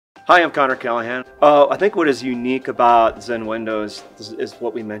Hi, I'm Connor Callahan. I think what is unique about Zen Windows is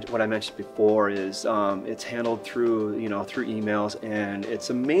what I mentioned before. Is it's handled through through emails, and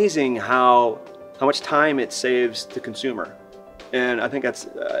it's amazing how much time it saves the consumer. And I think that's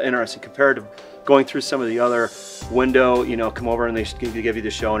interesting compared to going through some of the other window. Come over and they give you the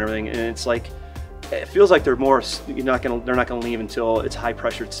show and everything, and it's like, it feels like they're not gonna leave until it's high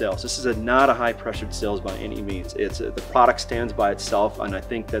pressured sales. This is not a high pressured sales by any means. The product stands by itself, and I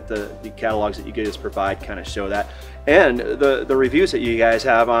think that the catalogs that you guys provide kind of show that, and the reviews that you guys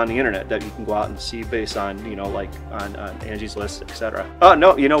have on the internet that you can go out and see based on like on Angie's List, etc.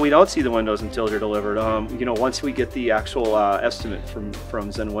 No, we don't see the windows until they're delivered. Once we get the actual estimate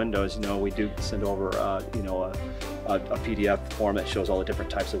from Zen Windows, we do send over a PDF form that shows all the different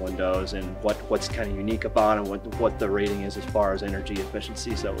types of windows and what's kind of unique about them, what the rating is as far as energy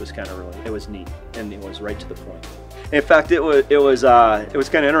efficiency. So it was kind of it was neat, and it was right to the point. In fact, it was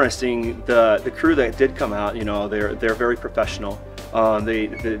kind of interesting. The crew that did come out, they're very professional.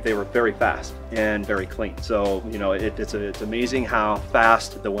 They were very fast and very clean. So it's amazing how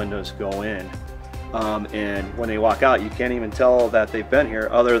fast the windows go in. And when they walk out, you can't even tell that they've been here,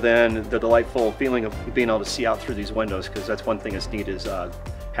 other than the delightful feeling of being able to see out through these windows, because that's one thing that's neat, is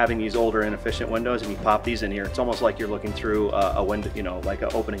having these older inefficient windows, and you pop these in here, it's almost like you're looking through a window, like an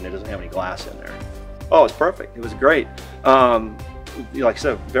opening that doesn't have any glass in there. Oh, it's perfect. It was great. Like I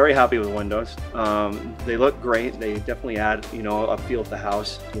said, very happy with the windows. They look great. They definitely add a feel to the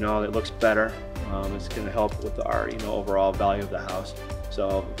house. It looks better. It's going to help with our overall value of the house.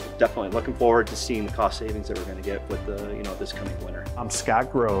 So definitely looking forward to seeing the cost savings that we're going to get with the this coming winter. I'm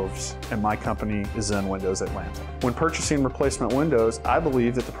Scott Groves, and my company is Zen Windows Atlanta. When purchasing replacement windows, I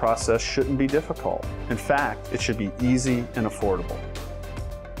believe that the process shouldn't be difficult. In fact, it should be easy and affordable.